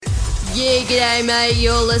Yeah, g'day mate,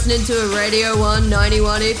 you're listening to a Radio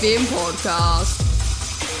 191 FM podcast.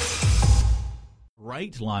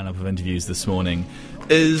 Great lineup of interviews this morning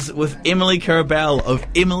is with Emily Kerr-Bell of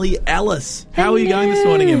Emily Alice. How are you going this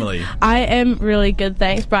morning, Emily? I am really good,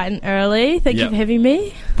 thanks. Bright and early. Thank you for having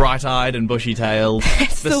me. Bright-eyed and bushy-tailed.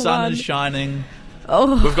 The sun is shining.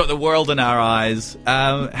 Oh. We've got the world in our eyes.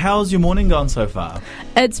 How's your morning gone so far?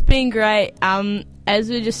 It's been great. As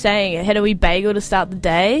we were just saying, I had a wee bagel to start the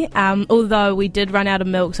day, although we did run out of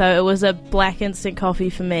milk, so it was a black instant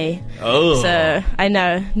coffee for me. Oh. So, I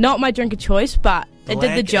know, not my drink of choice, but it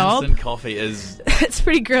did the job. Instant coffee is... It's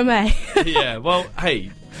pretty grim, eh? Yeah, well,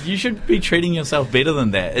 hey, you should be treating yourself better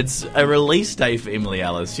than that. It's a release day for Emily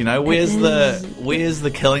Alice, you know? Where's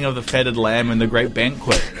the killing of the fatted lamb and the great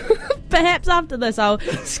banquet? Perhaps after this, I'll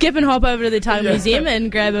skip and hop over to the Time Museum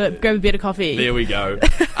and grab a bit of coffee. There we go.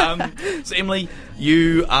 So, Emily,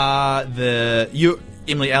 you're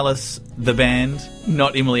Emily Alice, the band,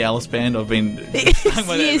 not Emily Alice Band. I've been sung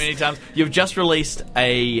by that many times. You've just released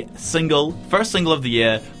a first single of the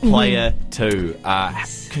year, Player 2.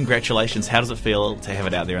 Congratulations. How does it feel to have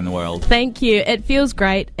it out there in the world? Thank you. It feels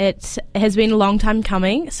great. It has been a long time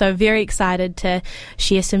coming, so very excited to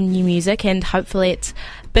share some new music, and hopefully it's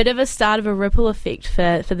a bit of a start of a ripple effect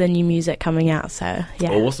for the new music coming out. So,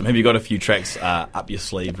 yeah. Awesome. Have you got a few tracks up your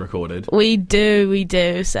sleeve recorded? We do.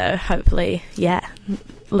 So hopefully,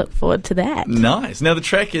 look forward to that. Nice. Now, the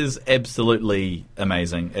track is absolutely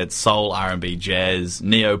amazing. It's soul, R&B, jazz,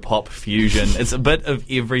 neo-pop, fusion. It's a bit of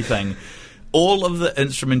everything. All of the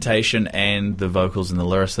instrumentation and the vocals and the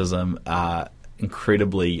lyricism are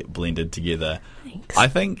incredibly blended together. Thanks. I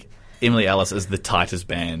think Emily Alice is the tightest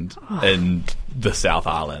band in the South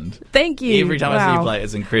Island. Thank you. Every time I see you play,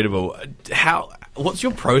 it's incredible. What's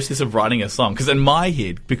your process of writing a song? Because in my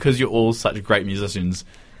head, because you're all such great musicians,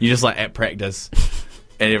 you're just like at practice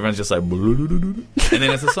and everyone's just like, and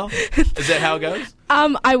then it's a song. Is that how it goes?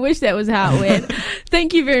 I wish that was how it went.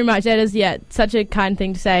 Thank you very much. That is, such a kind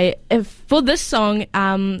thing to say. For this song,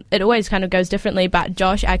 it always kind of goes differently, but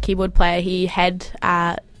Josh, our keyboard player, he had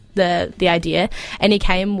the idea, and he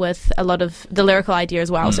came with a lot of the lyrical idea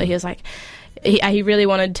as well. So he was like, he really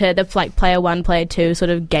wanted to player 1, player 2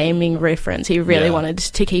 sort of gaming reference. He really wanted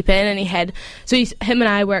to keep in, and him and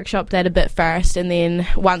I workshopped that a bit first, and then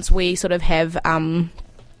once we sort of have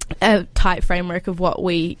a tight framework of what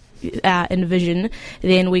we envision,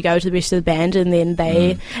 then we go to the rest of the band, and then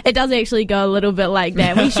it does actually go a little bit like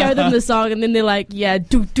that. We show them the song, and then they're like, do and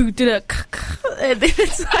then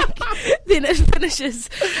it's like, then it finishes.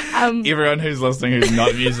 Everyone who's listening who's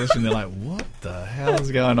not a musician, they're like, what the hell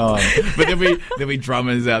is going on? But there'll be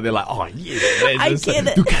drummers out there like, oh yeah, I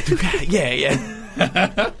get it. Yeah.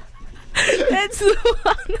 That's the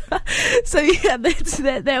one. So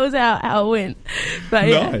that was how it went. But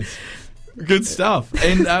nice. Good stuff.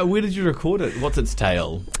 And where did you record it? What's its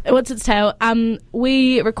tale?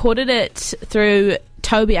 We recorded it through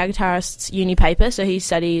Toby, our guitarist's uni paper. So he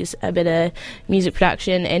studies a bit of music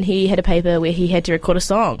production, and he had a paper where he had to record a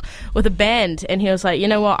song with a band. And he was like, you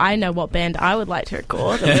know what? I know what band I would like to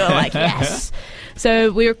record. And we were like, yes.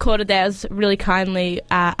 So we recorded that as really kindly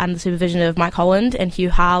under the supervision of Mike Holland and Hugh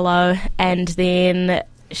Harlow, and then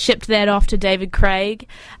shipped that off to David Craig.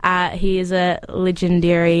 He is a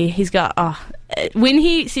legendary... He's got... when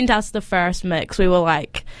he sent us the first mix, we were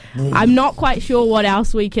like, I'm not quite sure what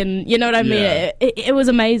else we can... You know what I mean? Yeah. It was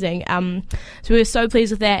amazing. So we were so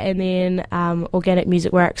pleased with that. And then Organic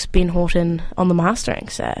Music Works, Ben Horton on the mastering.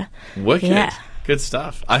 So, wicked. Yeah. Good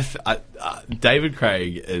stuff. David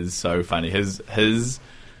Craig is so funny. His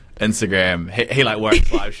Instagram, he like works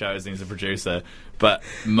live shows and he's a producer, but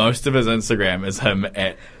most of his Instagram is him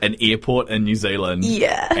at an airport in New Zealand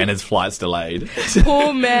and his flight's delayed.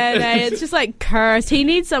 Poor man, it's just like cursed. He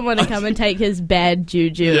needs someone to come and take his bad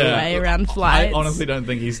juju away around flights. I honestly don't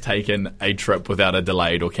think he's taken a trip without a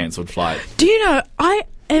delayed or cancelled flight. Do you know,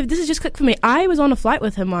 this has just clicked for me. I was on a flight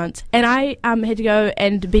with him once, and I had to go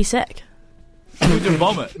and be sick. You to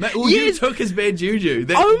vomit. You took his bad juju.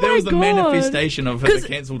 That was the manifestation of the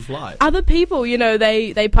cancelled flight. Other people,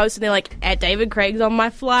 they post and they're like, at David Craig's on my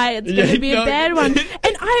flight, it's going to be a bad one.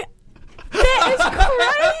 And that is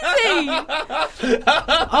crazy.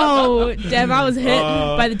 Oh, damn, I was hit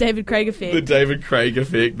by the David Craig effect. The David Craig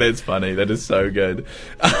effect, that's funny. That is so good.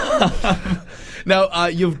 Now,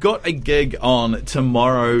 you've got a gig on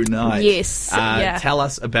tomorrow night. Yes. Tell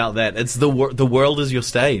us about that. It's the world is your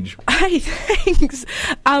stage. Hey, thanks.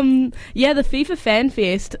 The FIFA Fan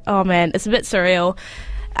Fest. Oh, man, it's a bit surreal.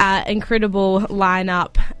 Incredible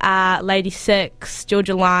lineup. Lady Six,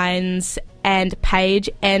 Georgia Lines, and Paige.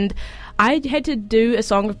 And I had to do a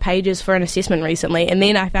song of Pages for an assessment recently, and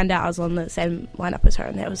then I found out I was on the same lineup as her,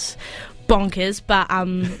 and that was bonkers. But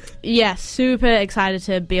yeah, super excited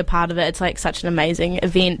to be a part of it. It's like such an amazing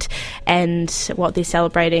event, and what they're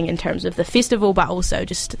celebrating in terms of the festival, but also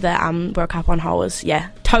just the World Cup on whole is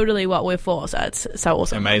totally what we're for. So it's so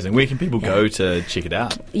awesome. Amazing. Where can people go to check it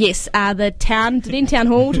out? Yes, the Dunedin Town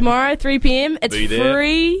Hall tomorrow, 3 p.m. It's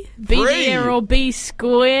free. Be there or be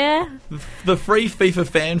square. The free FIFA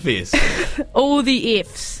fan fest. All the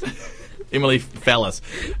Fs. Emily Fallis.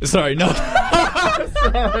 Sorry, no.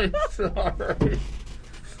 Sorry.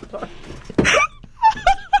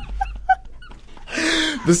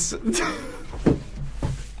 This.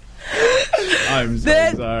 I'm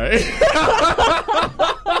so sorry.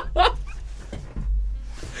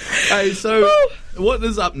 Hey, so what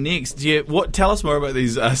is up next? Tell us more about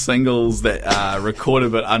these singles that are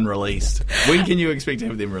recorded but unreleased. When can you expect to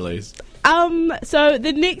have them released? So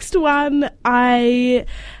the next one,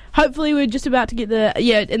 hopefully we're just about to get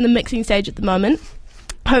in the mixing stage at the moment.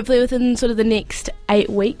 Hopefully within sort of the next 8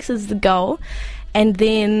 weeks is the goal. And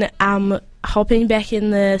then hopping back in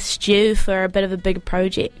the stew for a bit of a bigger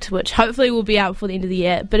project, which hopefully will be out before the end of the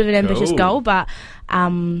year. A bit of an ambitious goal, but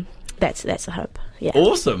that's the hope. Yeah.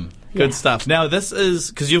 Awesome. Good stuff. Now this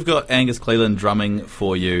is, because you've got Angus Cleland drumming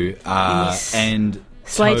for you, yes. And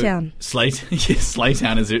Slaytown.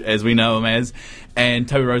 Slaytown as we know him as, and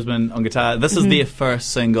Toby Roseman on guitar. This is their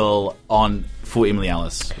first single for Emily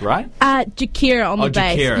Alice, right? Jakira on the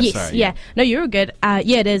bass. Jakira, yes, sorry. Yeah. No, you're good.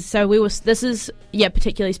 Yeah, it is. So this is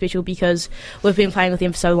particularly special because we've been playing with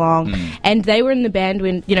them for so long, and they were in the band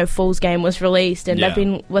when Fool's Game was released, and they've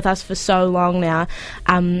been with us for so long now,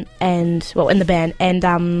 in the band, and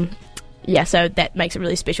so that makes it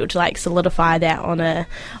really special to like solidify that on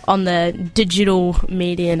the digital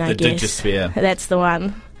medium, I guess. Digisphere. That's the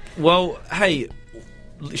one. Well, hey,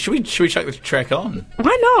 should we chuck the track on?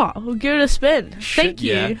 Why not? We'll give it a spin. Thank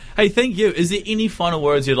you. Yeah. Hey, thank you. Is there any final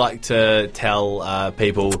words you'd like to tell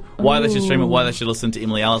people why they should stream it, why they should listen to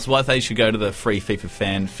Emily Alice, why they should go to the free FIFA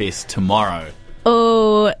Fan Fest tomorrow?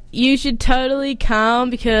 Oh, you should totally come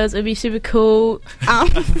because it'd be super cool.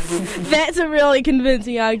 That's a really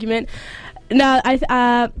convincing argument. No,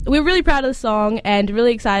 we're really proud of the song and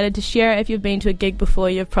really excited to share it. If you've been to a gig before,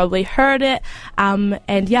 you've probably heard it.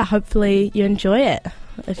 And hopefully you enjoy it.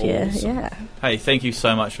 Hey, thank you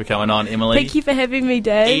so much for coming on, Emily. Thank you for having me,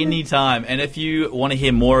 Dave. Anytime. And if you want to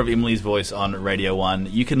hear more of Emily's voice on Radio 1,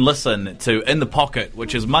 you can listen to In the Pocket,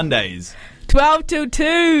 which is Mondays 12 till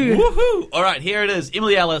 2. Woohoo! All right, here it is.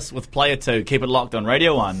 Emily Alice with Player 2. Keep it locked on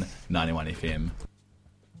Radio 1, 91 FM.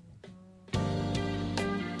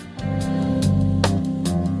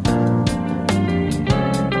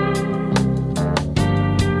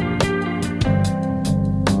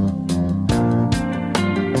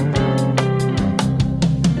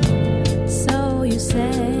 So you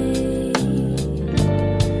say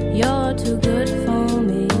you're too good for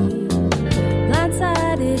me.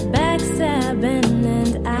 Blindsided, backstabbing,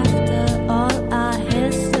 and after all our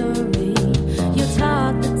history, you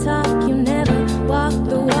talk the talk, you never walk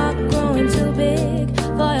the walk, growing too big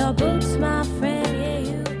for your boots, my friend. Yeah,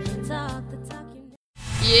 you talk the talk, you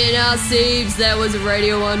Yeah, now Siebes, that was a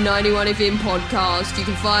Radio 1 91 FM podcast. You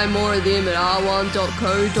can find more of them at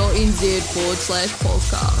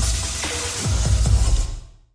r1.co.nz/podcast.